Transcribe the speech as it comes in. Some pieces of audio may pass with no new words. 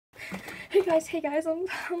Hey guys, oh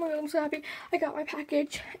my god, I'm so happy. I got my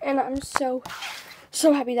package, and I'm so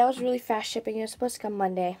happy. That was really fast shipping. It was supposed to come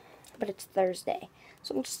Monday, but it's Thursday.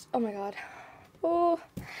 So I'm just, oh my god. Oh,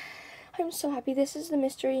 I'm so happy. This is the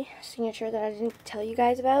mystery signature that I didn't tell you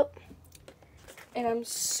guys about. And I'm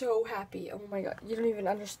so happy. Oh my god, you don't even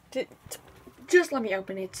understand. Just let me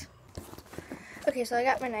open it. Okay, so I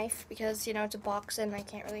got my knife because, you know, it's a box and I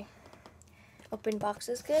can't really open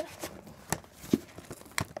boxes good.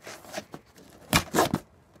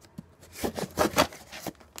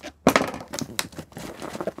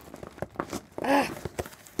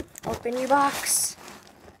 Open your box.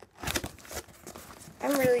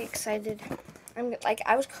 I'm really excited.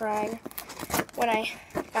 I was crying when I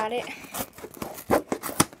got it.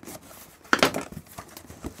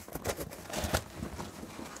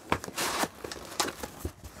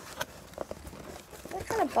 What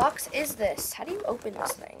kind of box is this? How do you open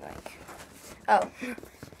this thing? Like, oh.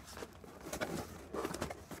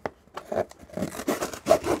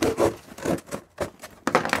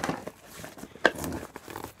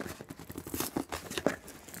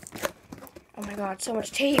 Oh my god, so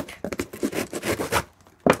much tape.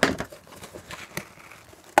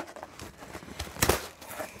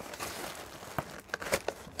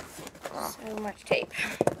 So much tape.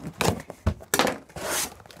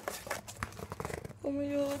 Oh my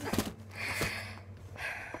god.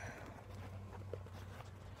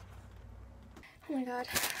 Oh my god.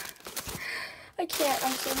 I can't,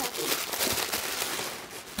 I'm so happy.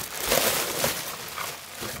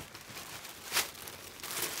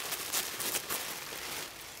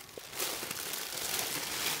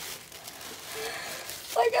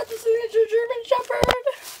 I got the signature German Shepherd.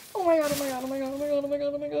 Oh my god, oh my god, oh my god, oh my god, oh my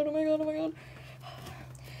god, oh my god, oh my god, oh my god.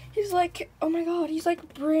 He's like, oh my god, he's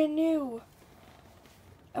like brand new.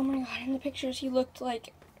 Oh my god, in the pictures he looked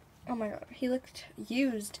like, oh my god, he looked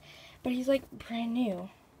used, but he's like brand new.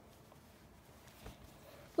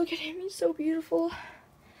 Look at him, he's so beautiful.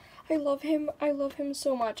 I love him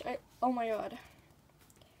so much. Oh my god.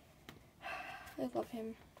 I love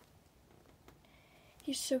him.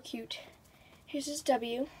 He's so cute. Here's his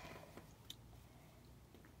W.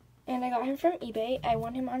 And I got him from eBay. I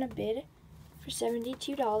won him on a bid for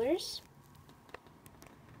 $72.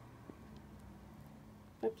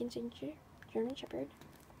 Webkinz signature, German Shepherd.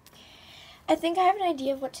 I think I have an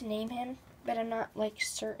idea of what to name him, but I'm not like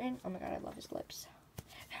certain. Oh my god, I love his lips.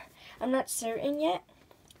 I'm not certain yet,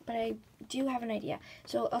 but I do have an idea.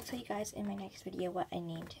 So I'll tell you guys in my next video what I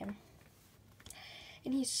named him.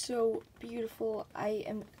 And he's so beautiful. I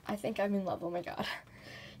think I'm in love. Oh my god.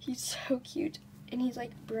 He's so cute. And he's like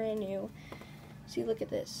brand new. See, look at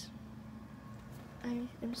this. I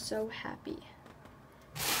am so happy.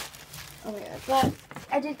 Oh my god. But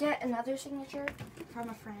I did get another signature from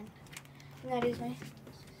a friend. And that is my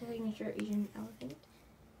signature Asian elephant.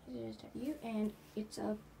 It is W. And it's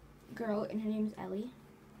a girl and her name is Ellie.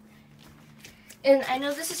 And I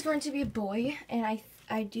know this is going to be a boy. And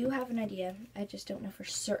I do have an idea. I just don't know for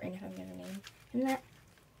certain if I'm going to name him that.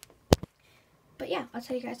 But yeah, I'll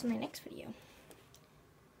tell you guys in my next video.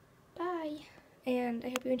 Bye. And I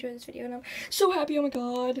hope you enjoyed this video. And I'm so happy. Oh my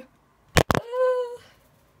god. Oh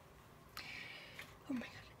my god.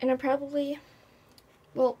 And I'm probably,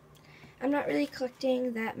 well, I'm not really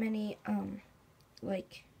collecting that many,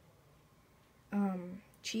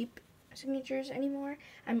 cheap signatures anymore.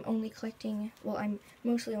 I'm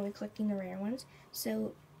mostly only collecting the rare ones.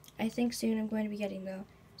 So I think soon I'm going to be getting the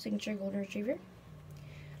signature golden retriever.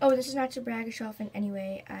 Oh, this is not to brag or show off in any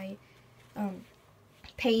way. I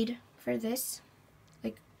paid for this.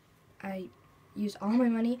 Like, I used all my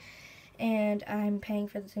money, and I'm paying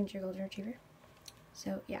for the signature golden retriever.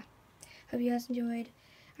 So yeah, hope you guys enjoyed.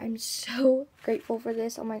 I'm so grateful for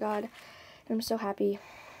this. Oh my god, I'm so happy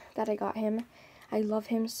that I got him. I love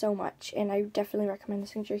him so much, and I definitely recommend the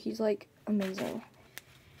signature. He's like amazing.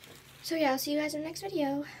 So yeah, I'll see you guys in the next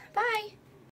video. Bye!